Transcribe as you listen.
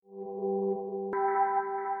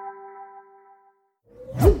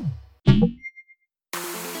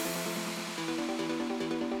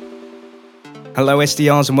Hello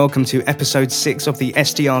SDRs and welcome to episode 6 of the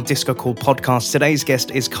SDR DiscoCall podcast. Today's guest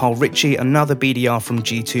is Ritchie, another BDR from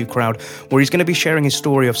G2 Crowd, where he's going to be sharing his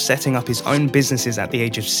story of setting up his own businesses at the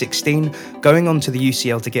age of 16, going on to the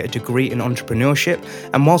UCL to get a degree in entrepreneurship,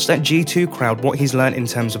 and whilst at G2 Crowd, what he's learned in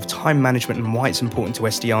terms of time management and why it's important to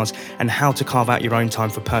SDRs and how to carve out your own time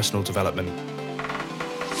for personal development.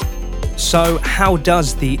 So how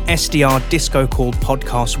does the SDR DiscoCall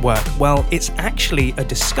podcast work? Well, it's actually a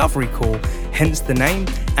discovery call, hence the name,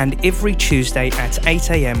 and every Tuesday at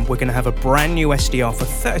 8 a.m. we're going to have a brand new SDR for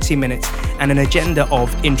 30 minutes and an agenda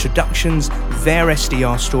of introductions, their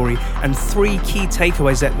SDR story, and 3 key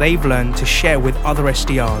takeaways that they've learned to share with other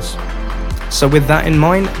SDRs. So with that in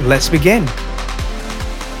mind, let's begin.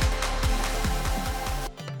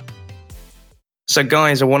 So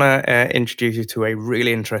guys, I want to introduce you to a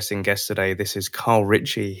really interesting guest today. This is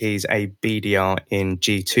Ritchie. He's a BDR in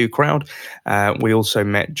G2 Crowd. We also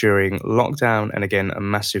met during lockdown. And again, a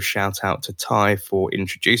massive shout out to Ty for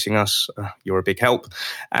introducing us. You're a big help.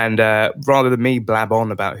 And rather than me blab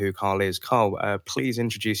on about who Carl is, please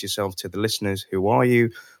introduce yourself to the listeners. Who are you?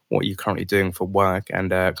 What are you currently doing for work? And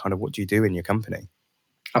kind of what do you do in your company?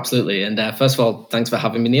 Absolutely. And first of all, thanks for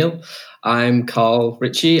having me, Neil. I'm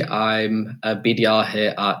Ritchie. I'm a BDR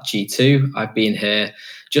here at G2. I've been here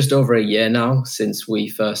just over a year now since we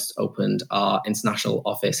first opened our international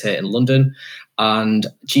office here in London. And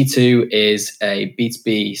G2 is a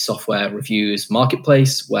B2B software reviews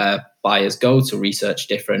marketplace where buyers go to research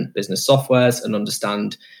different business softwares and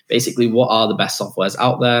understand basically what are the best softwares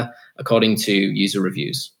out there according to user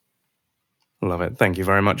reviews. Love it. Thank you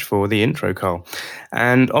very much for the intro, Carl.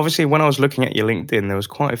 And obviously, when I was looking at your LinkedIn, there was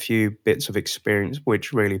quite a few bits of experience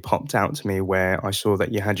which really popped out to me, where I saw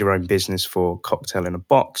that you had your own business for Cocktail in a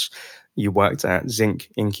Box. You worked at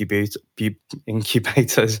Zinc Incubators,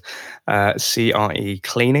 CRE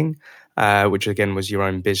Cleaning, which again was your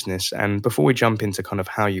own business. And before we jump into kind of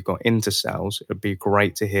how you got into sales, it'd be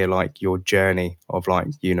great to hear like your journey of like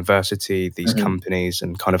university, these companies,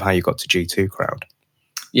 and kind of how you got to G2 Crowd.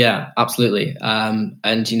 Yeah, absolutely. And,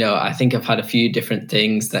 I think I've had a few different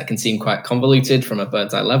things that can seem quite convoluted from a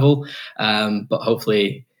bird's eye level, but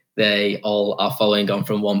hopefully they all are following on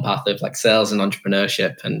from one path of like sales and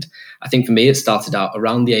entrepreneurship. And I think for me, it started out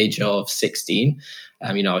around the age of 16.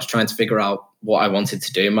 I was trying to figure out what I wanted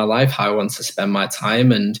to do in my life, how I wanted to spend my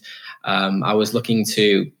time. And I was looking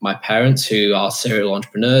to my parents, who are serial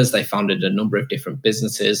entrepreneurs. They founded a number of different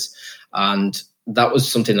businesses, and that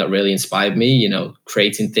was something that really inspired me.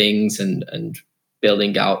 Creating things and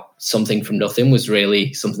building out something from nothing was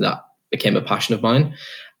really something that became a passion of mine.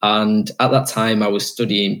 And at that time, I was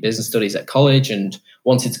studying business studies at college and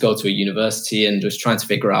wanted to go to a university, and was trying to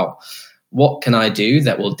figure out what can I do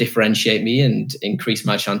that will differentiate me and increase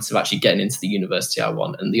my chance of actually getting into the university I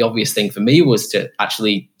want. And the obvious thing for me was to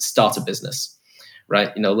actually start a business,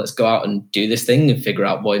 right? Let's go out and do this thing and figure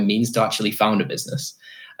out what it means to actually found a business.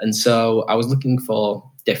 And so I was looking for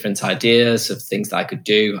different ideas of things that I could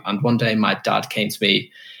do. And one day my dad came to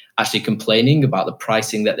me actually complaining about the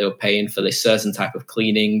pricing that they were paying for this certain type of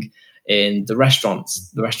cleaning in the restaurant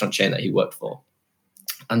chain that he worked for.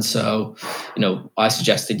 And so, I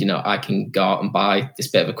suggested, I can go out and buy this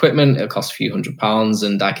bit of equipment. It'll cost a few £100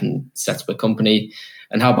 and I can set up a company.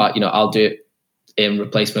 And how about, I'll do it in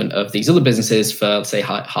replacement of these other businesses for, let's say,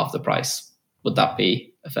 half the price. Would that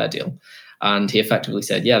be a fair deal? And he effectively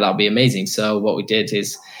said, yeah, that'll be amazing. So what we did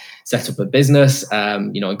is set up a business,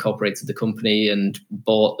 incorporated the company and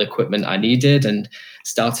bought the equipment I needed, and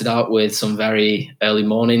started out with some very early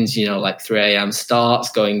mornings, like 3 a.m. starts,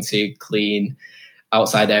 going to clean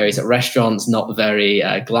outside areas at restaurants, not very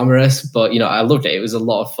glamorous, but, I loved it. It was a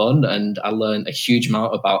lot of fun, and I learned a huge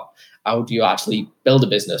amount about how do you actually build a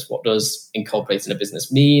business? What does incorporating a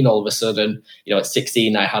business mean? All of a sudden, at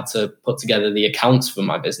 16, I had to put together the accounts for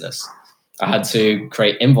my business. I had to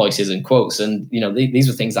create invoices and quotes, and these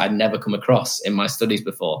were things I'd never come across in my studies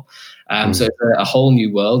before. So it's a whole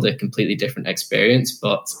new world, a completely different experience.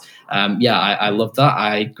 But I loved that.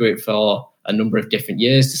 I grew it for a number of different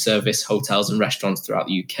years to service hotels and restaurants throughout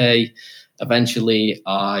the UK. Eventually,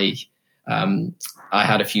 I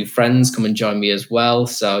had a few friends come and join me as well.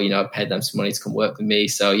 So I paid them some money to come work with me.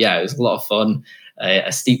 So it was a lot of fun.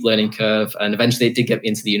 A steep learning curve, and eventually it did get me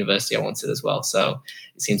into the university I wanted as well. So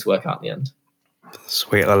it seemed to work out in the end.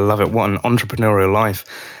 Sweet. I love it. What an entrepreneurial life.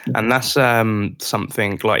 And that's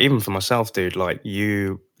something like, even for myself, dude, like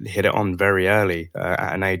you hit it on very early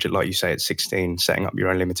at an age, like you say, at 16, setting up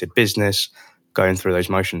your own limited business, going through those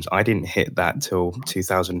motions. I didn't hit that till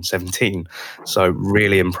 2017. So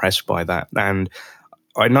really impressed by that. And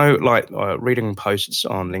I know, like reading posts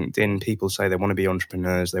on LinkedIn, people say they want to be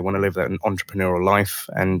entrepreneurs, they want to live an entrepreneurial life,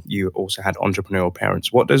 and you also had entrepreneurial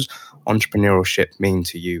parents. What does entrepreneurship mean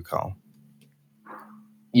to you, Carl?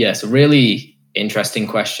 Yes, a really interesting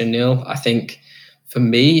question, Neil. I think for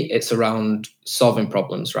me, it's around solving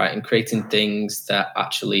problems, right? And creating things that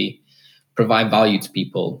actually provide value to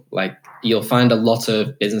people. Like you'll find a lot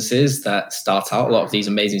of businesses that start out, a lot of these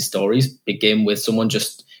amazing stories begin with someone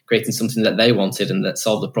just creating something that they wanted and that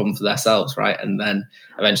solved the problem for themselves, right? And then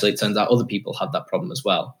eventually it turns out other people had that problem as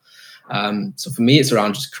well. So for me, it's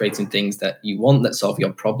around just creating things that you want that solve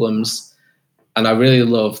your problems. And I really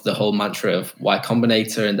love the whole mantra of Y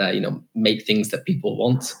Combinator and that, make things that people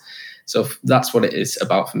want. So that's what it is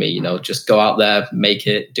about for me, just go out there, make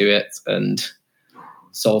it, do it, and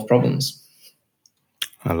solve problems.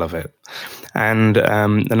 I love it. And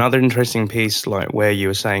another interesting piece, like where you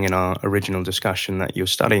were saying in our original discussion that you're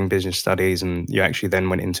studying business studies and you actually then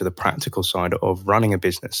went into the practical side of running a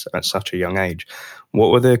business at such a young age.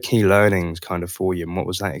 What were the key learnings kind of for you, and what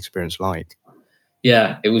was that experience like?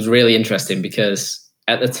 Yeah, it was really interesting because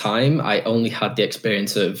at the time I only had the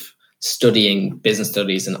experience of studying business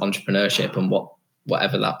studies and entrepreneurship and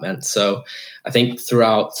whatever that meant. So I think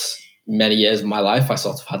throughout many years of my life, I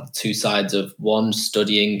sort of had the two sides of one,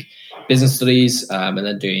 studying business studies and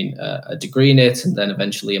then doing a degree in it, and then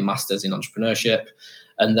eventually a master's in entrepreneurship.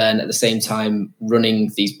 And then at the same time,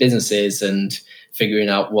 running these businesses and figuring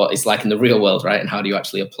out what it's like in the real world, right? And how do you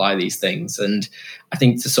actually apply these things? And I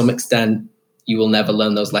think to some extent, you will never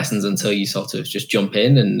learn those lessons until you sort of just jump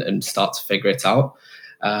in and start to figure it out.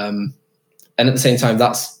 And at the same time,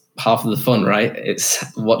 that's half of the fun, right? It's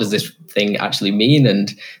what does this thing actually mean?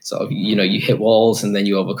 And sort of, you hit walls and then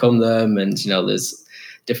you overcome them. And, there's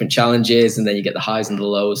different challenges and then you get the highs and the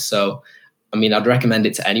lows. So, I mean, I'd recommend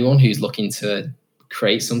it to anyone who's looking to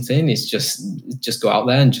create something is just go out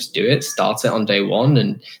there and just do it. Start it on day one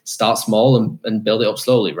and start small and build it up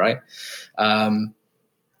slowly, right?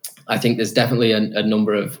 I think there's definitely a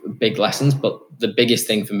number of big lessons, but the biggest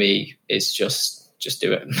thing for me is just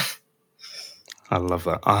do it. I love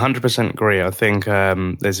that. I 100% agree. I think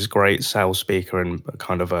there's this great sales speaker and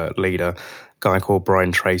kind of a leader, guy called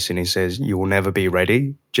Brian Tracy, and he says, you will never be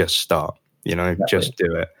ready, just start, Exactly. Just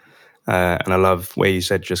do it. And I love where you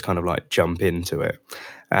said just kind of like jump into it.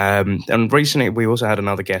 And recently we also had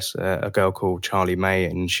another guest, a girl called Charlie May,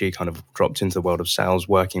 and she kind of dropped into the world of sales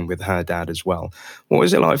working with her dad as well. What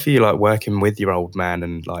was it like for you, like working with your old man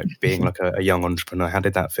and like being like a young entrepreneur? How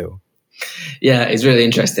did that feel? Yeah, it's really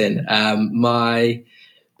interesting. My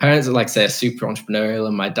parents are, like I say, super entrepreneurial,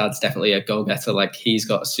 and my dad's definitely a go-getter. Like he's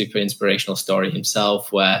got a super inspirational story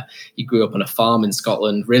himself where he grew up on a farm in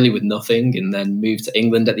Scotland, really with nothing, and then moved to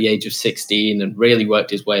England at the age of 16 and really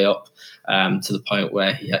worked his way up to the point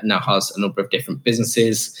where he now has a number of different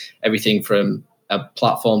businesses, everything from a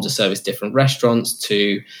platform to service different restaurants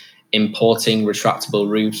to importing retractable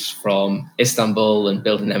roofs from Istanbul and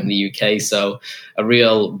building them in the UK. So a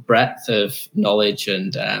real breadth of knowledge,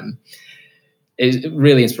 and it's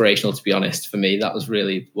really inspirational, to be honest. For me, that was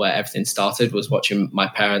really where everything started, was watching my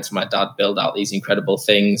parents and my dad build out these incredible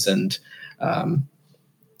things. And I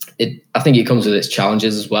think it comes with its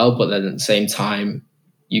challenges as well, but then at the same time,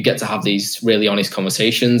 you get to have these really honest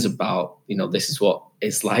conversations about, this is what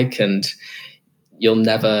it's like, and you'll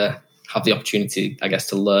never have the opportunity, I guess,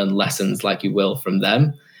 to learn lessons like you will from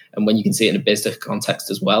them. And when you can see it in a business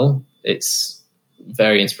context as well, it's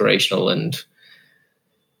very inspirational, and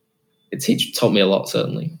it taught me a lot,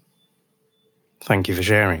 certainly. Thank you for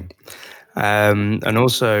sharing. And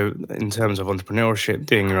also in terms of entrepreneurship,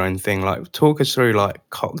 doing your own thing, like talk us through like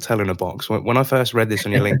Cocktail in a Box. When I first read this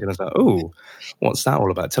on your LinkedIn, I was like, oh, what's that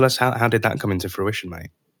all about? Tell us how did that come into fruition, mate?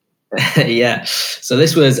 Yeah. So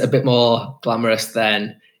this was a bit more glamorous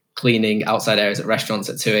than cleaning outside areas at restaurants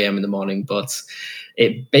at 2 a.m. in the morning. But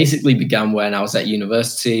it basically began when I was at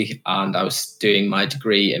university and I was doing my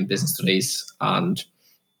degree in business studies. And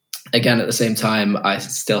again, at the same time, I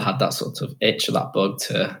still had that sort of itch or that bug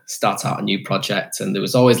to start out a new project. And there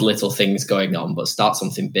was always little things going on, but start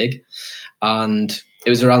something big. And it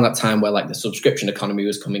was around that time where like the subscription economy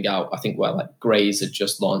was coming out. I think where like Graze had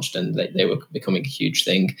just launched and they were becoming a huge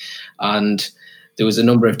thing. And there was a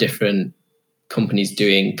number of different companies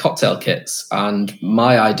doing cocktail kits. And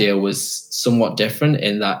my idea was somewhat different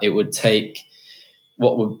in that it would take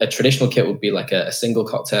a traditional kit would be like a single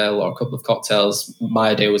cocktail or a couple of cocktails.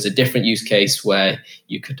 My idea was a different use case where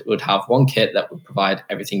you would have one kit that would provide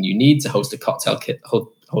everything you need to host a cocktail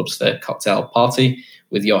party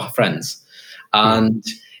with your friends. And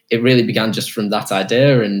it really began just from that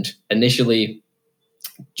idea. And initially,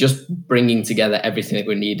 just bringing together everything that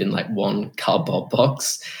we need in like one cardboard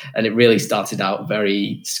box. And it really started out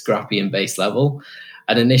very scrappy and base level.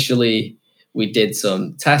 And initially we did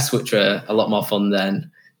some tests, which were a lot more fun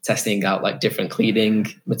than testing out like different cleaning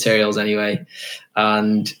materials anyway.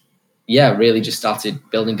 And yeah, really just started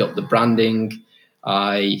building up the branding.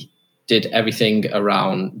 I did everything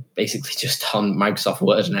around basically just on Microsoft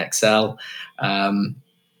Word and Excel.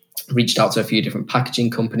 Reached out to a few different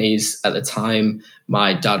packaging companies. At the time,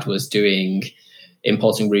 my dad was doing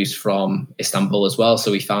importing roofs from Istanbul as well.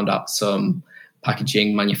 So we found out some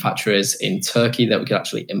packaging manufacturers in Turkey that we could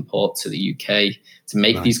actually import to the UK to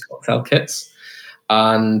make these cocktail kits.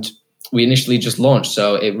 And we initially just launched.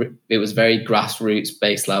 So it was very grassroots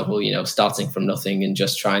base level, starting from nothing and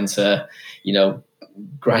just trying to,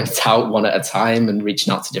 grind it out one at a time and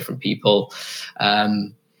reaching out to different people.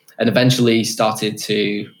 And eventually started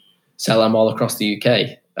to sell them all across the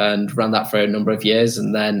UK and ran that for a number of years.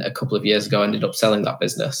 And then a couple of years ago, I ended up selling that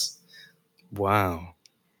business. Wow.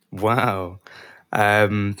 I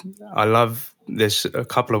love this. A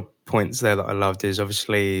couple of points there that I loved is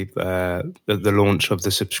obviously the launch of the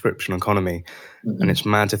subscription economy. Mm-hmm. And it's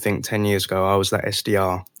mad to think 10 years ago, I was that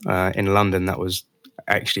SDR in London that was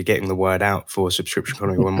actually getting the word out for subscription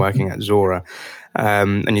economy when working at Zora.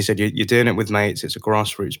 And you said you're doing it with mates. It's a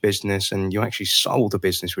grassroots business, and you actually sold the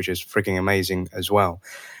business, which is freaking amazing as well.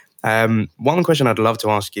 One question I'd love to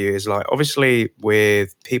ask you is, like, obviously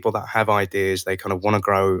with people that have ideas, they kind of want to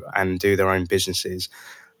grow and do their own businesses.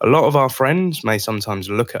 A lot of our friends may sometimes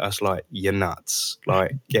look at us like, you're nuts,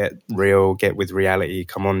 like, get real, get with reality.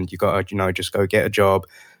 Come on, you got to, just go get a job,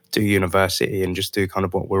 do university, and just do kind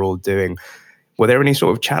of what we're all doing. Were there any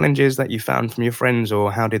sort of challenges that you found from your friends,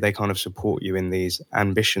 or how did they kind of support you in these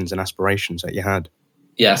ambitions and aspirations that you had?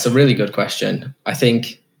 Yeah, it's a really good question. I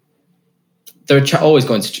think there are always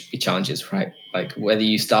going to be challenges, right? Like whether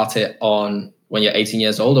you start it on when you're 18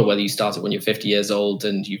 years old or whether you start it when you're 50 years old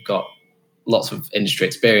and you've got lots of industry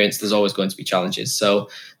experience, there's always going to be challenges. So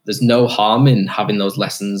there's no harm in having those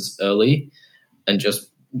lessons early and just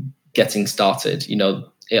getting started.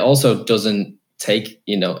 It also doesn't take,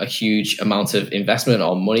 a huge amount of investment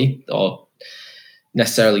or money or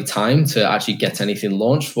necessarily time to actually get anything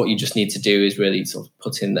launched. What you just need to do is really sort of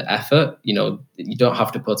put in the effort. You don't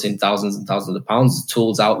have to put in thousands and thousands of pounds. There's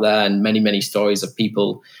tools out there and many, many stories of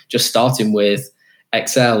people just starting with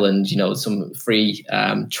Excel and, some free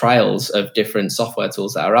trials of different software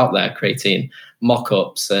tools that are out there, creating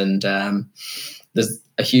mock-ups. And there's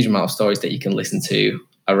a huge amount of stories that you can listen to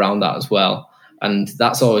around that as well. And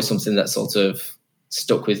that's always something that sort of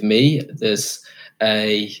stuck with me. There's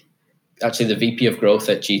actually the VP of growth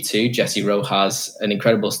at G2, Jesse Rowe, has an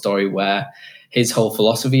incredible story where his whole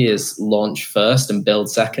philosophy is launch first and build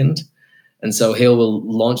second. And so he will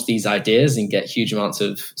launch these ideas and get huge amounts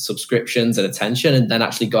of subscriptions and attention and then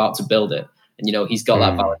actually go out to build it. And, he's got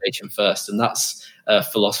that validation first. And that's a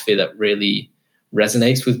philosophy that really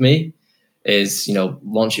resonates with me. Is,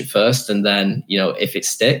 launch it first. And then, if it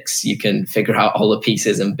sticks, you can figure out all the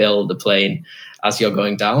pieces and build the plane as you're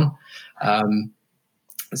going down.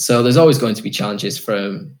 So there's always going to be challenges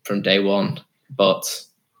from day one. But,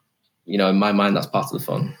 in my mind, that's part of the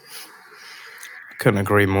fun. Couldn't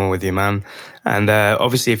agree more with you, man. And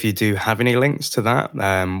obviously, if you do have any links to that,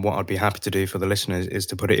 what I'd be happy to do for the listeners is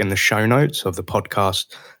to put it in the show notes of the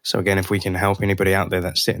podcast. So again, if we can help anybody out there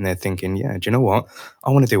that's sitting there thinking, yeah, do you know what?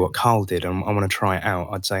 I want to do what Carl did and I want to try it out.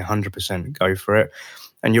 I'd say 100% go for it.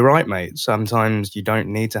 And you're right, mate. Sometimes you don't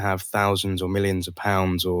need to have thousands or millions of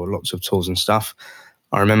pounds or lots of tools and stuff.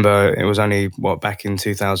 I remember it was only, back in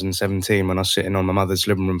 2017 when I was sitting on my mother's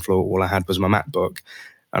living room floor, all I had was my MacBook.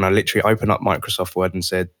 And I literally opened up Microsoft Word and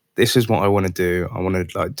said, this is what I want to do. I want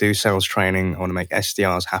to do sales training. I want to make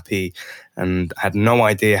SDRs happy, and had no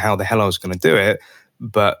idea how the hell I was going to do it.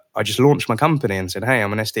 But I just launched my company and said, hey,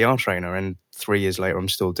 I'm an SDR trainer. And 3 years later, I'm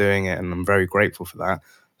still doing it. And I'm very grateful for that.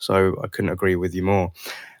 So I couldn't agree with you more.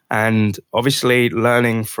 And obviously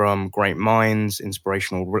learning from great minds,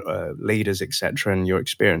 inspirational leaders, etc., and your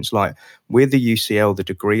experience, like with the UCL, the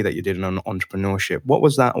degree that you did on entrepreneurship, what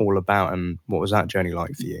was that all about and what was that journey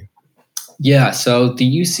like for you? Yeah, so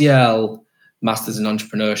the UCL Masters in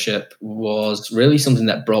Entrepreneurship was really something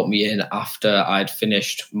that brought me in after I'd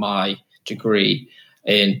finished my degree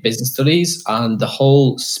in business studies. And the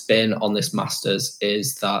whole spin on this Masters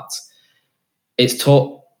is that it's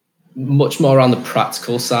taught much more around the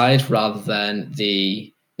practical side rather than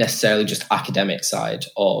the necessarily just academic side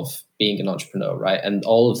of being an entrepreneur, right? And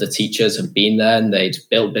all of the teachers have been there and they'd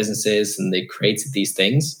built businesses and they created these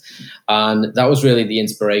things. And that was really the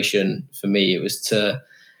inspiration for me. It was to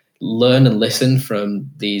learn and listen from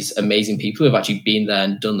these amazing people who've actually been there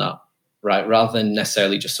and done that, right? Rather than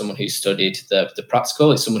necessarily just someone who's studied the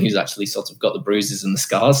practical, it's someone who's actually sort of got the bruises and the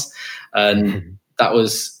scars. And that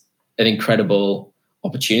was an incredible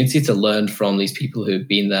opportunity to learn from these people who've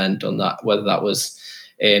been there and done that, whether that was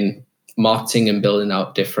in marketing and building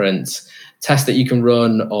out different tests that you can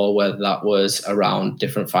run, or whether that was around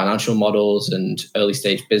different financial models and early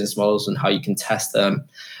stage business models and how you can test them.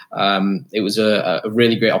 It was a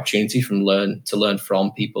really great opportunity to learn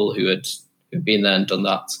from people who've been there and done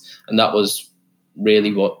that. And that was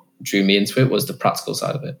really what drew me into it, was the practical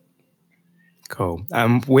side of it. Cool.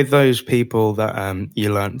 With those people that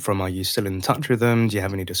you learned from, are you still in touch with them? Do you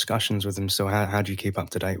have any discussions with them? So how do you keep up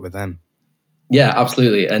to date with them? Yeah,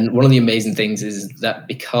 absolutely. And one of the amazing things is that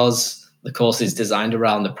because the course is designed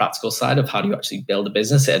around the practical side of how do you actually build a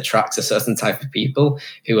business, it attracts a certain type of people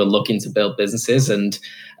who are looking to build businesses, and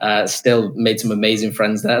still made some amazing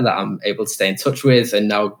friends there that I'm able to stay in touch with. And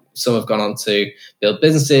now some have gone on to build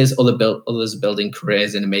businesses, others are building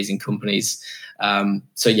careers in amazing companies.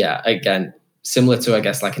 So yeah, again, similar to, I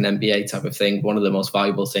guess, like an MBA type of thing, one of the most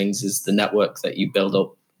valuable things is the network that you build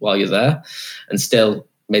up while you're there, and still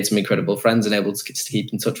made some incredible friends and able to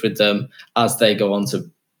keep in touch with them as they go on to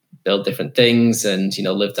build different things and,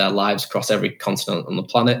 live their lives across every continent on the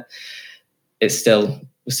planet. We're still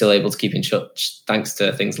able to keep in touch thanks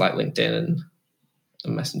to things like LinkedIn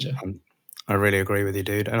and Messenger. I really agree with you,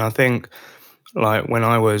 dude. And I think, like, when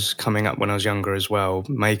I was coming up when I was younger as well,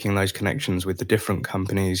 making those connections with the different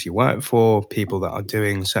companies you work for, people that are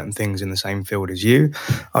doing certain things in the same field as you,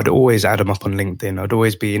 I'd always add them up on LinkedIn. I'd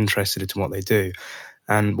always be interested in what they do.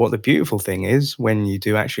 And what the beautiful thing is, when you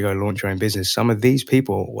do actually go launch your own business, some of these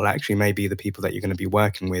people will actually may be the people that you're going to be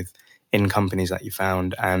working with in companies that you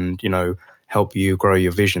found, and, help you grow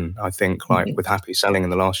your vision. I think, like, with Happy Selling in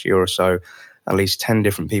the last year or so, at least 10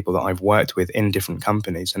 different people that I've worked with in different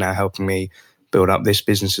companies are now helping me build up this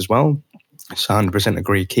business as well. So 100%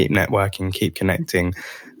 agree, keep networking, keep connecting.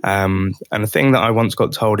 And the thing that I once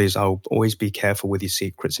got told is, I'll always be careful with your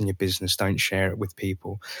secrets in your business. Don't share it with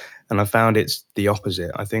people. And I found it's the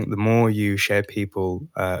opposite. I think the more you share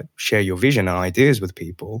your vision and ideas with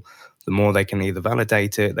people, the more they can either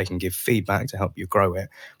validate it, they can give feedback to help you grow it.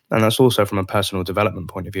 And that's also from a personal development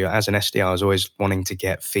point of view. As an SDR, I was always wanting to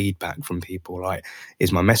get feedback from people. Like,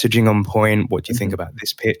 is my messaging on point? What do you think about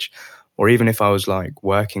this pitch? Or even if I was like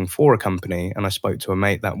working for a company and I spoke to a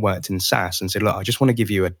mate that worked in SaaS and said, look, I just want to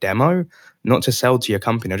give you a demo, not to sell to your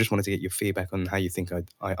company. I just wanted to get your feedback on how you think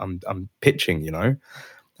I'm pitching,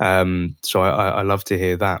 So I love to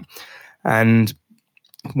hear that. And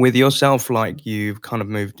with yourself, like, you've kind of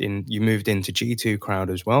moved into G2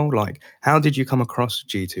 Crowd as well. Like, how did you come across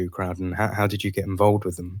G2 Crowd, and how did you get involved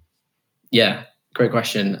with them? Yeah, great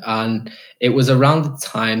question. And it was around the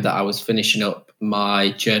time that I was finishing up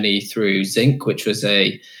my journey through Zinc, which was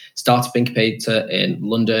a startup incubator in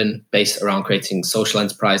London based around creating social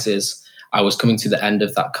enterprises. I was coming to the end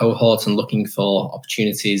of that cohort and looking for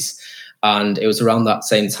opportunities. And it was around that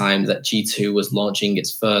same time that G2 was launching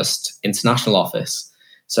its first international office.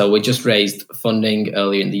 So we just raised funding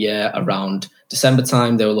early in the year. Around December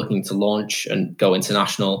time, they were looking to launch and go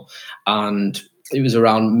international. And it was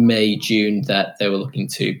around May, June that they were looking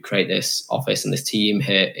to create this office and this team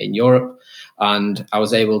here in Europe. And I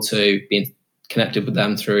was able to be connected with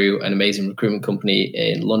them through an amazing recruitment company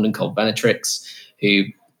in London called Benetrix, who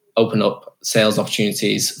opened up sales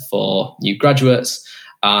opportunities for new graduates.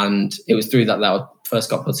 And it was through that I first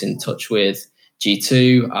got put in touch with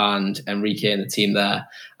G2 and Enrique and the team there,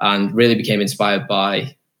 and really became inspired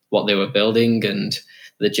by what they were building and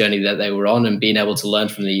the journey that they were on, and being able to learn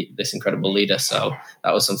from this incredible leader. So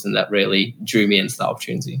that was something that really drew me into that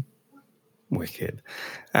opportunity. Wicked.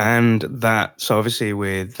 And so obviously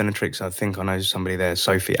with Benetrix, I think I know somebody there,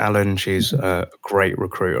 Sophie Allen. She's a great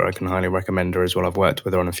recruiter. I can highly recommend her as well. I've worked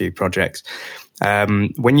with her on a few projects.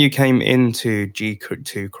 When you came into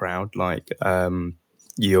G2 Crowd, like,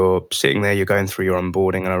 you're sitting there, you're going through your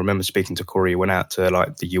onboarding, and I remember speaking to Corey, you went out to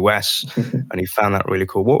like the US and he found that really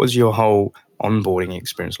cool. What was your whole onboarding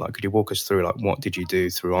experience like? Could you walk us through, like, what did you do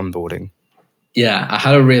through onboarding? Yeah, I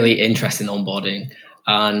had a really interesting onboarding,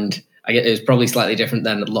 and it was probably slightly different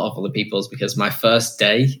than a lot of other people's, because my first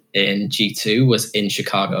day in G2 was in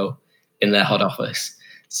Chicago in their head office.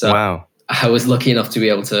 So wow. I was lucky enough to be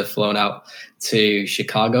able to flown out to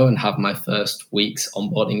Chicago and have my first week's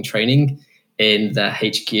onboarding training in their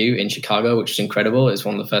HQ in Chicago, which is incredible. It was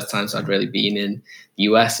one of the first times I'd really been in the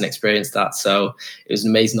US and experienced that. So it was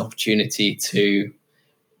an amazing opportunity to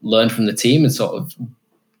learn from the team and sort of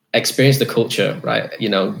experience the culture, right?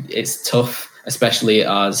 It's tough, especially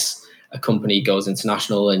as a company goes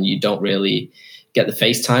international and you don't really get the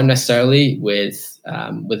face time necessarily with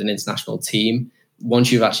an international team.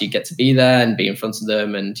 Once you actually get to be there and be in front of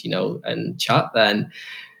them and and chat, then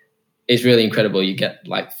it's really incredible. You get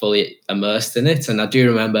like fully immersed in it. And I do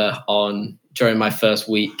remember during my first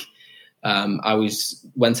week, I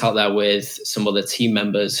went out there with some other team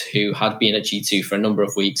members who had been at G2 for a number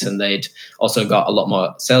of weeks, and they'd also got a lot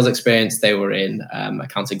more sales experience. They were in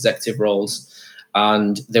account executive roles,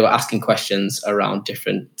 and they were asking questions around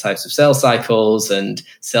different types of sales cycles and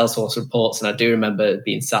Salesforce reports. And I do remember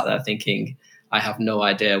being sat there thinking, I have no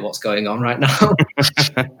idea what's going on right now.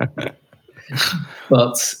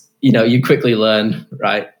 But you quickly learn,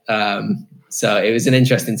 right? So it was an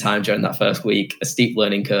interesting time during that first week, a steep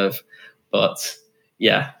learning curve. But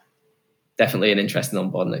yeah, definitely an interesting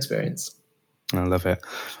onboarding experience. I love it.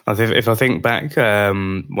 If I think back,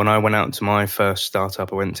 when I went out to my first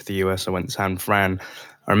startup, I went to the US, I went to San Fran.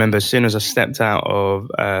 I remember as soon as I stepped out of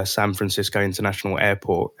San Francisco International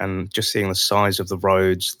Airport and just seeing the size of the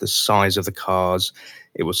roads, the size of the cars,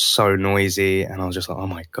 it was so noisy. And I was just like, oh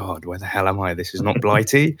my God, where the hell am I? This is not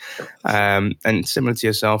Blighty. And similar to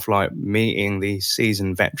yourself, like meeting the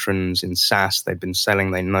seasoned veterans in SaaS, they've been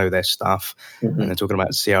selling, they know their stuff. And they're talking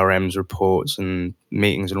about CRMs, reports and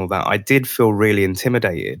meetings and all that. I did feel really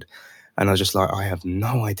intimidated. And I was just like, I have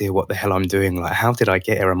no idea what the hell I'm doing. Like, how did I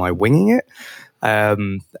get here? Am I winging it?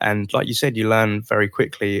 And like you said, you learn very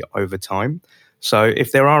quickly over time. So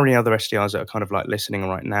if there are any other SDRs that are kind of like listening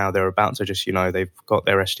right now, they're about to just, they've got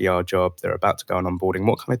their SDR job, they're about to go on onboarding.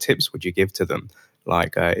 What kind of tips would you give to them,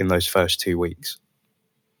 like in those first 2 weeks?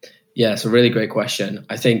 Yeah, it's a really great question.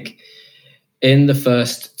 I think in the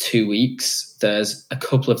first 2 weeks, there's a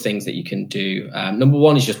couple of things that you can do. Number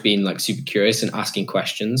one is just being like super curious and asking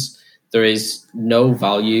questions. There is no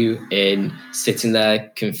value in sitting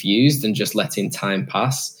there confused and just letting time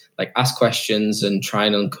pass. Like, ask questions and try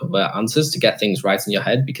and uncover answers to get things right in your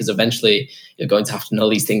head, because eventually you're going to have to know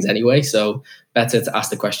these things anyway. So better to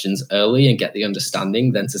ask the questions early and get the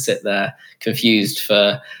understanding than to sit there confused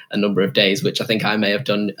for a number of days, which I think I may have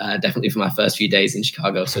done definitely for my first few days in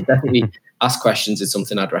Chicago. So definitely ask questions is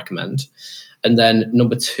something I'd recommend. And then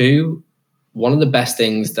number two, one of the best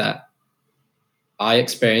things that I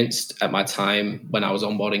experienced at my time when I was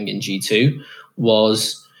onboarding in G2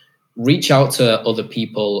 was reach out to other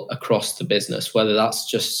people across the business, whether that's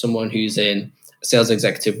just someone who's in a sales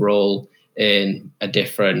executive role in a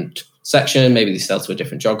different section, maybe they sell to a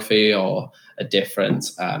different geography or a different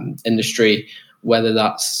industry, whether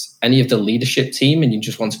that's any of the leadership team and you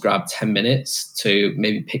just want to grab 10 minutes to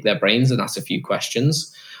maybe pick their brains and ask a few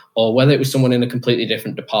questions, or whether it was someone in a completely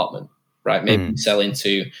different department. Right, maybe you sell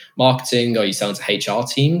into marketing or you sell into HR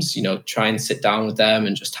teams, try and sit down with them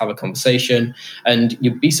and just have a conversation. And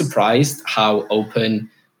you'd be surprised how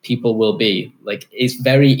open people will be. Like, it's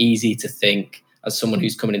very easy to think as someone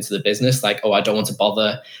who's coming into the business, like, oh, I don't want to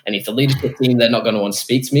bother any of the leadership team. They're not going to want to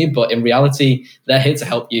speak to me. But in reality, they're here to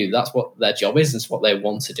help you. That's what their job is. It's what they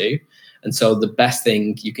want to do. And so the best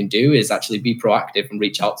thing you can do is actually be proactive and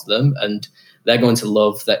reach out to them. And they're going to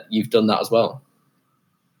love that you've done that as well.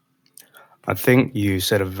 I think you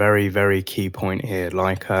said a very, very key point here.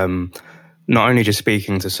 Like, not only just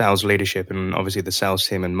speaking to sales leadership and obviously the sales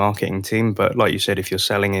team and marketing team, but like you said, if you're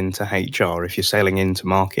selling into HR, if you're selling into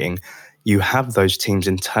marketing, you have those teams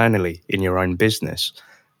internally in your own business.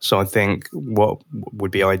 So I think what would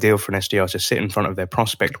be ideal for an SDR is to sit in front of their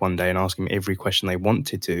prospect one day and ask them every question they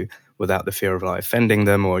wanted to, without the fear of like offending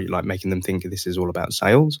them or like making them think this is all about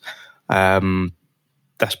sales.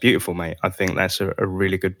 That's beautiful, mate. I think that's a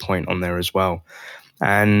really good point on there as well.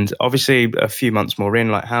 And obviously a few months more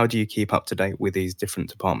in, like, how do you keep up to date with these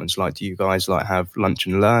different departments? Like, do you guys like have lunch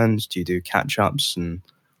and learns? Do you do catch ups? And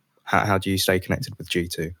how do you stay connected with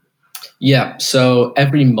G2? Yeah. So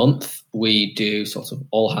every month we do sort of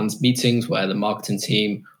all hands meetings where the marketing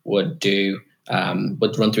team would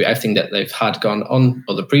run through everything that they've had gone on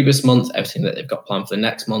or the previous month, everything that they've got planned for the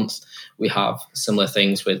next month. We have similar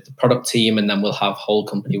things with the product team, and then we'll have whole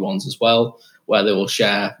company ones as well, where they will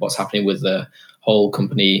share what's happening with the whole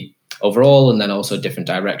company overall, and then also different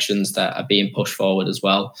directions that are being pushed forward as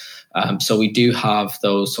well. So we do have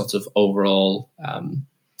those sort of overall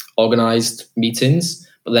organized meetings,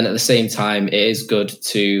 but then at the same time, it is good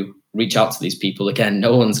to reach out to these people. Again,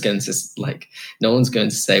 no one's going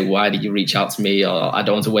to say, why did you reach out to me? Or I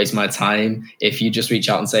don't want to waste my time. If you just reach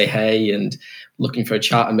out and say, hey, and looking for a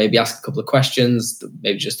chat and maybe ask a couple of questions,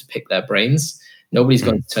 maybe just to pick their brains, nobody's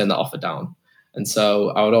going to turn that offer down. And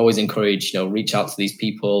so I would always encourage, reach out to these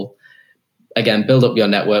people. Again, build up your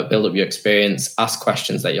network, build up your experience, ask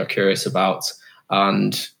questions that you're curious about,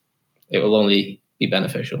 and it will only be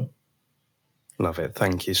beneficial. Love it.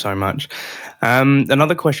 Thank you so much.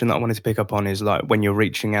 Another question that I wanted to pick up on is like when you're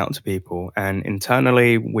reaching out to people and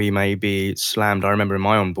internally we may be slammed. I remember in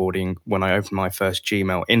my onboarding when I opened my first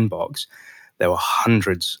Gmail inbox, there were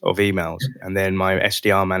hundreds of emails. And then my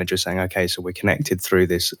SDR manager saying, okay, so we're connected through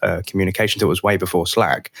this communication tool. It was way before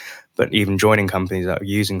Slack. But even joining companies that are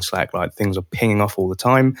using Slack, like things are pinging off all the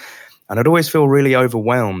time. And I'd always feel really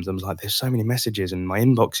overwhelmed. I was like, there's so many messages and my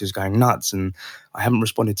inbox is going nuts and I haven't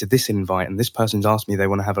responded to this invite and this person's asked me they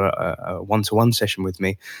want to have a one-to-one session with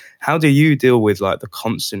me. How do you deal with like the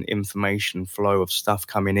constant information flow of stuff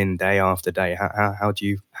coming in day after day? How do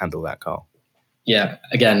you handle that, Carl? Yeah,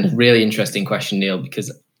 again, really interesting question, Neil,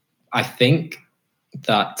 because I think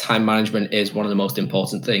that time management is one of the most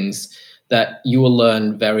important things that you will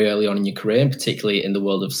learn very early on in your career, and particularly in the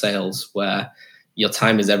world of sales, where your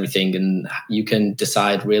time is everything and you can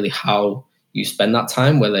decide really how you spend that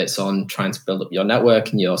time, whether it's on trying to build up your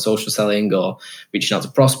network and your social selling or reaching out to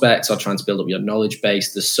prospects or trying to build up your knowledge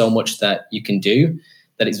base. There's so much that you can do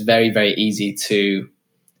that it's very, very easy to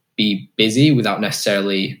be busy without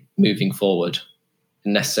necessarily moving forward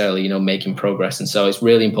and necessarily, making progress. And so it's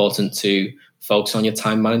really important to focus on your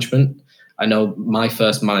time management. I know my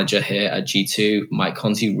first manager here at G2, Mike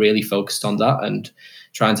Conti, really focused on that and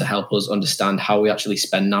trying to help us understand how we actually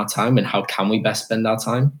spend our time and how can we best spend our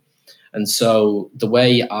time. And so the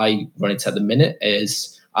way I run it at the minute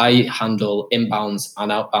is I handle inbounds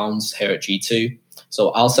and outbounds here at G2. So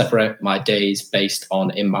I'll separate my days based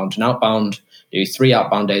on inbound and outbound, do 3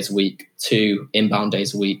 outbound days a week, 2 inbound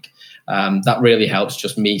days a week. That really helps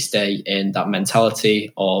just me stay in that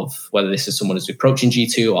mentality of whether this is someone who's approaching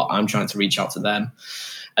G2 or I'm trying to reach out to them.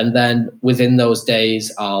 And then within those days,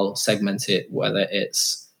 I'll segment it, whether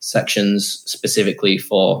it's sections specifically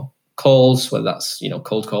for calls, whether that's,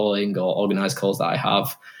 cold calling or organized calls that I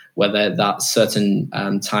have, whether that's certain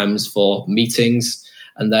times for meetings,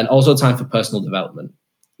 and then also time for personal development.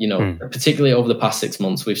 Particularly over the past 6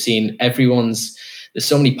 months, we've seen there's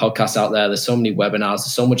so many podcasts out there, there's so many webinars,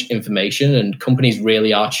 there's so much information, and companies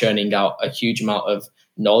really are churning out a huge amount of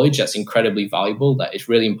knowledge that's incredibly valuable, that it's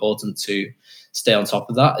really important to stay on top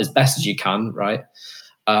of that as best as you can, right?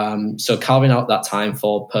 So carving out that time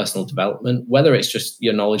for personal development, whether it's just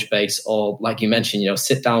your knowledge base or, like you mentioned,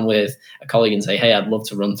 sit down with a colleague and say, hey, I'd love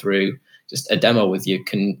to run through just a demo with you.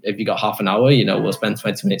 If you got half an hour, we'll spend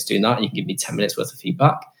 20 minutes doing that. And you can give me 10 minutes worth of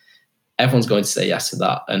feedback. Everyone's going to say yes to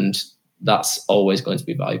that. And that's always going to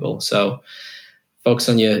be valuable. So focus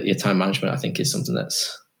on your time management, I think, is something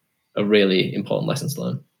that's a really important lesson to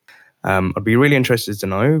learn. I'd be really interested to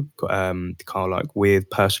know, Carl, like with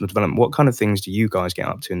personal development, what kind of things do you guys get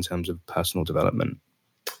up to in terms of personal development?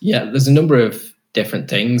 Yeah, there's a number of different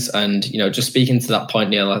things. And, just speaking to that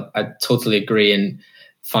point, Neil, I totally agree in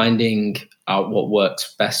finding out what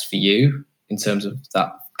works best for you in terms of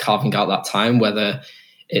that, carving out that time, whether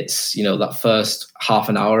it's, that first half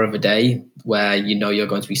an hour of a day where, you're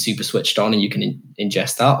going to be super switched on and you can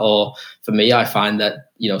ingest that. Or for me, I find that,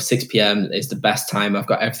 6 p.m. is the best time. I've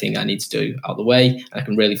got everything I need to do out of the way and I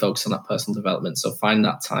can really focus on that personal development. So find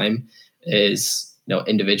that time is,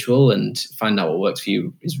 individual, and find out what works for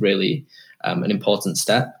you is really an important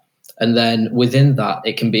step. And then within that,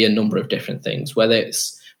 it can be a number of different things, whether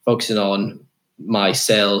it's focusing on my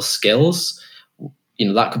sales skills.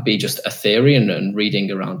 That could be just a theory and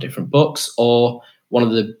reading around different books, or one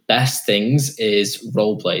of the best things is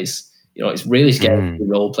role plays. It's really scary to do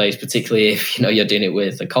role plays, particularly if, you're doing it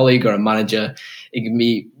with a colleague or a manager. It can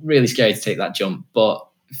be really scary to take that jump. But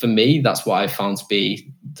for me, that's what I found to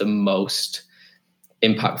be the most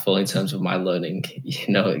impactful in terms of my learning.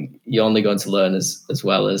 You're only going to learn as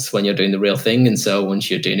well as when you're doing the real thing. And so once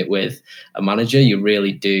you're doing it with a manager, you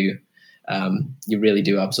really do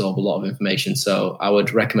absorb a lot of information. So I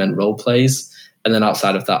would recommend role plays. And then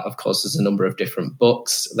outside of that, of course, there's a number of different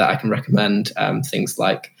books that I can recommend. Things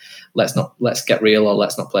like Let's Get Real or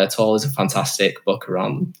Let's Not Play at All is a fantastic book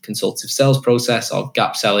around consultative sales process or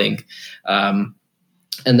gap selling. And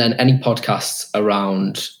then any podcasts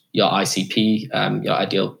around your ICP, your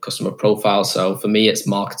ideal customer profile. So for me, it's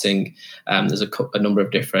marketing. There's a number of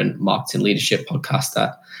different marketing leadership podcasts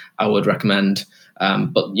that I would recommend.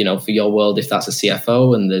 But, for your world, if that's a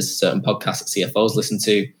CFO and there's certain podcasts that CFOs listen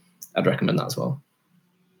to, I'd recommend that as well.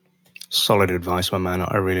 Solid advice, my man.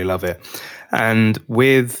 I really love it. And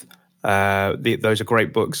with those are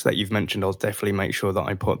great books that you've mentioned. I'll definitely make sure that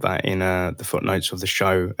I put that in the footnotes of the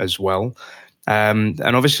show as well. And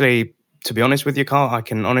obviously, to be honest with you, Carl, I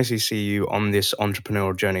can honestly see you on this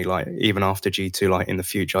entrepreneurial journey, like even after G2, like in the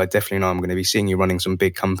future. I definitely know I'm going to be seeing you running some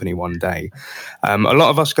big company one day. A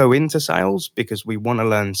lot of us go into sales because we want to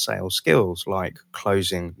learn sales skills like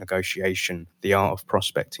closing, negotiation, the art of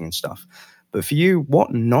prospecting and stuff. But for you,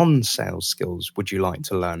 what non-sales skills would you like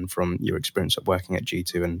to learn from your experience of working at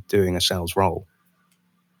G2 and doing a sales role?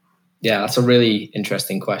 Yeah, that's a really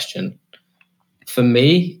interesting question. For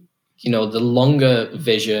me, the longer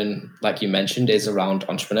vision, like you mentioned, is around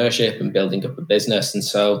entrepreneurship and building up a business. And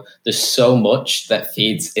so there's so much that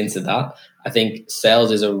feeds into that. I think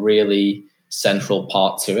sales is a really central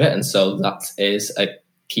part to it. And so that is a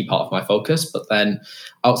key part of my focus. But then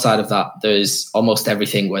outside of that, there's almost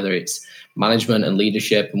everything, whether it's management and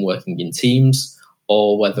leadership and working in teams,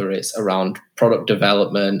 or whether it's around product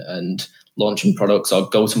development and launching products or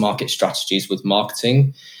go-to-market strategies with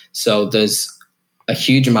marketing. So there's a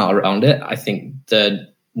huge amount around it. I think the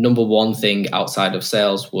number one thing outside of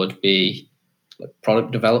sales would be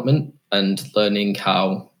product development and learning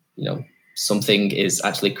how something is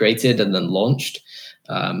actually created and then launched.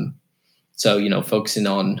 So focusing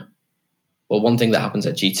on, well, one thing that happens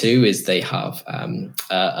at G2 is they have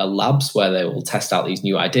a labs where they will test out these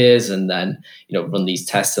new ideas and then run these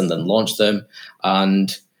tests and then launch them.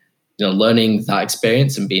 And learning that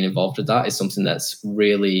experience and being involved with that is something that's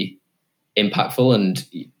really impactful, and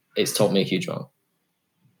it's taught me a huge amount.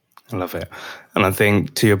 I love it. And I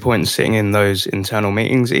think, to your point, sitting in those internal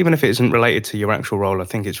meetings, even if it isn't related to your actual role, I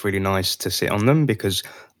think it's really nice to sit on them because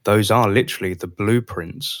those are literally the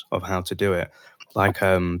blueprints of how to do it. Like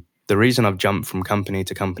the reason I've jumped from company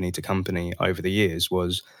to company to company over the years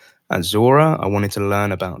was at Zora, I wanted to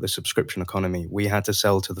learn about the subscription economy. We had to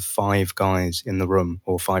sell to the 5 guys in the room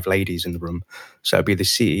or 5 ladies in the room. So it'd be the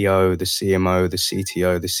CEO, the CMO, the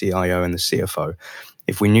CTO, the CIO, and the CFO.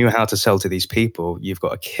 If we knew how to sell to these people, you've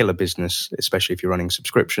got a killer business, especially if you're running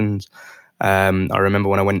subscriptions. I remember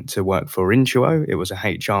when I went to work for Ritchie, it was a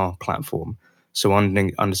HR platform. So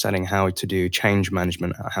understanding how to do change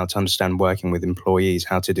management, how to understand working with employees,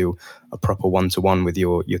 how to do a proper one-to-one with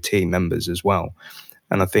your team members as well.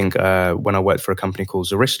 And I think when I worked for a company called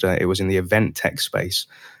Zarista, it was in the event tech space.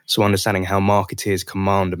 So understanding how marketeers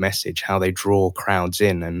command a message, how they draw crowds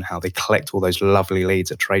in and how they collect all those lovely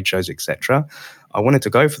leads at trade shows, etc. I wanted to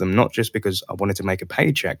go for them, not just because I wanted to make a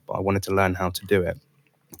paycheck, but I wanted to learn how to do it.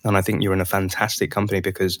 And I think you're in a fantastic company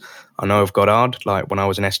because I know of Goddard, like when I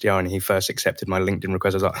was an SDR and he first accepted my LinkedIn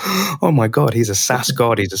request, I was like, oh my God, he's a SaaS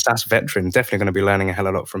god, he's a SaaS veteran, definitely going to be learning a hell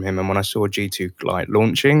of a lot from him. And when I saw G2 like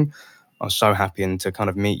launching, I was so happy and to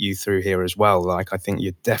kind of meet you through here as well. Like, I think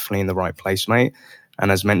you're definitely in the right place, mate.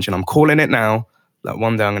 And as mentioned, I'm calling it now. Like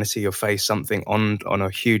one day I'm going to see your face something on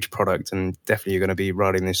a huge product, and definitely you're going to be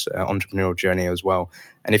riding this entrepreneurial journey as well.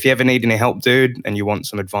 And if you ever need any help, dude, and you want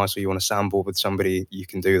some advice or you want to soundboard with somebody, you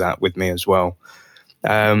can do that with me as well.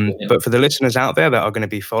 But for the listeners out there that are going to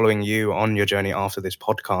be following you on your journey after this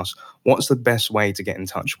podcast, what's the best way to get in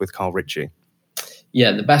touch with Carl Ritchie?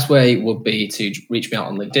 Yeah, the best way would be to reach me out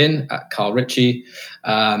on LinkedIn at Carl Ritchie.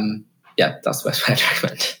 That's the best way to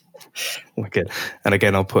recommend. Wicked. And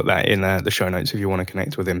again, I'll put that in the show notes if you want to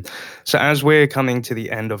connect with him. So as we're coming to the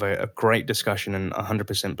end of a great discussion, and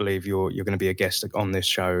 100% believe you're going to be a guest on this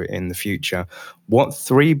show in the future, what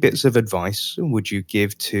 3 bits of advice would you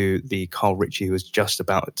give to the Carl Ritchie who is just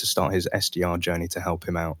about to start his SDR journey to help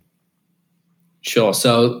him out? Sure.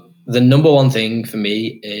 So the number one thing for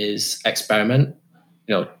me is experiment.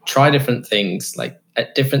 Try different things, like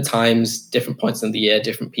at different times, different points in the year,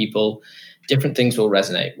 different people, different things will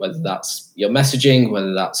resonate, whether that's your messaging,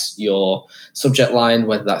 whether that's your subject line,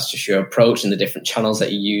 whether that's just your approach and the different channels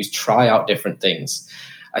that you use. Try out different things.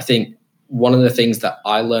 I think one of the things that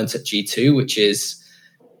I learned at G2, which is,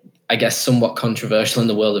 I guess, somewhat controversial in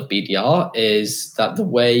the world of BDR, is that the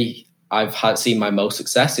way I've seen my most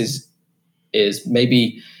success is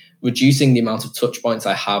maybe reducing the amount of touch points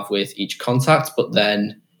I have with each contact, but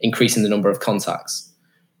then increasing the number of contacts,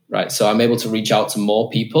 right? So I'm able to reach out to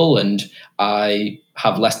more people and I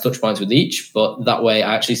have less touch points with each, but that way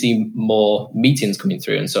I actually see more meetings coming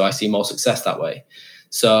through. And so I see more success that way.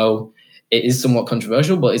 So it is somewhat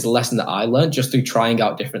controversial, but it's a lesson that I learned just through trying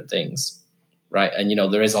out different things, right? And,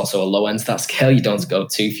 there is also a low end to that scale. You don't go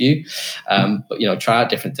too few, but, try out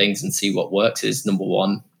different things and see what works is number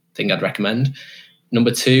one thing I'd recommend.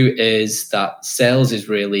 Number 2 is that sales is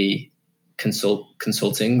really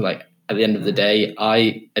consulting. Like at the end of the day,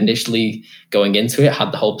 I initially going into it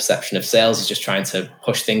had the whole perception of sales is just trying to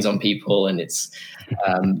push things on people, and it's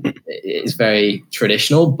very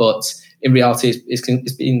traditional. But in reality,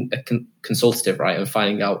 it's been consultative, right? And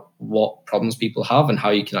finding out what problems people have and how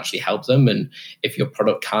you can actually help them. And if your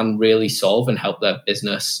product can really solve and help their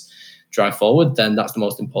business drive forward, then that's the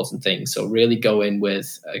most important thing. So really go in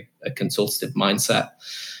with a consultative mindset.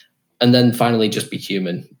 And then finally, just be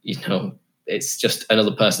human. It's just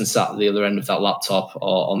another person sat at the other end of that laptop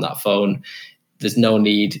or on that phone. There's no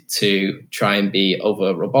need to try and be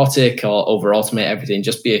over robotic or over automate everything.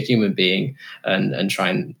 Just be a human being and try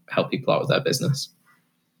and help people out with their business.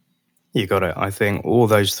 You got it. I think all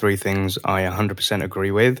those three things I 100%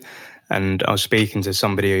 agree with. And I was speaking to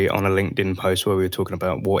somebody on a LinkedIn post where we were talking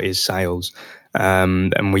about what is sales.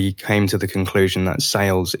 And we came to the conclusion that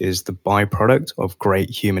sales is the byproduct of great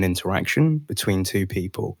human interaction between two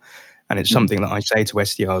people. And it's something that I say to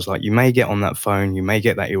SDRs, like, you may get on that phone, you may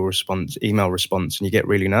get that email response, and you get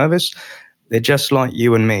really nervous. They're just like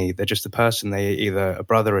you and me. They're just a person. They're either a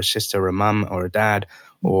brother, a sister, a mum, or a dad,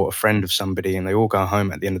 or a friend of somebody, and they all go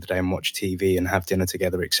home at the end of the day and watch TV and have dinner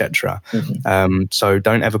together, etc. So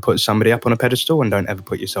don't ever put somebody up on a pedestal, and don't ever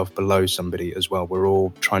put yourself below somebody as well. We're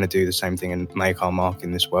all trying to do the same thing and make our mark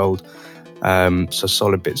in this world. So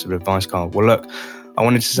solid bits of advice, Carl. Well, look, I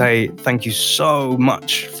wanted to say thank you so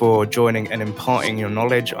much for joining and imparting your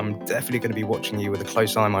knowledge. I'm definitely going to be watching you with a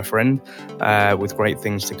close eye, my friend, with great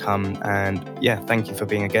things to come. And yeah, thank you for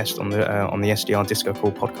being a guest on the SDR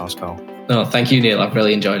DiscoCall podcast, Carl. No, thank you, Neil. I've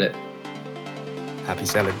really enjoyed it. Happy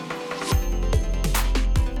selling.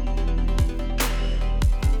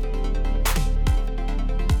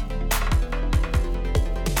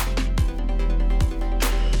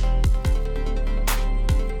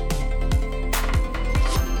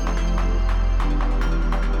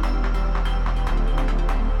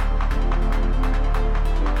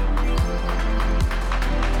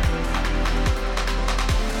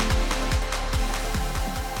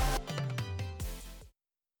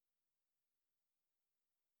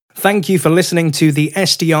 Thank you for listening to the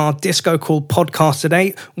SDR DiscoCall podcast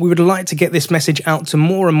today. We would like to get this message out to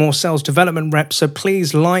more and more sales development reps, so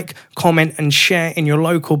please like, comment, and share in your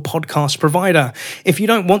local podcast provider. If you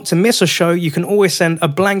don't want to miss a show, you can always send a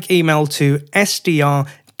blank email to SDR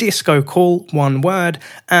DiscoCall, one word,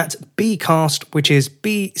 at bcast, which is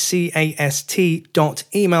bcast.email,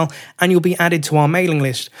 and you'll be added to our mailing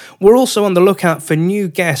list. We're also on the lookout for new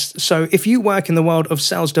guests, so if you work in the world of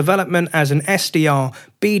sales development as an SDR,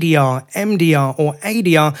 BDR, MDR, or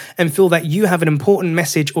ADR, and feel that you have an important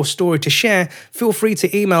message or story to share, feel free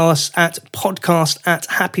to email us at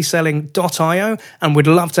podcast@happyselling.io, and we'd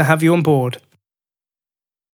love to have you on board.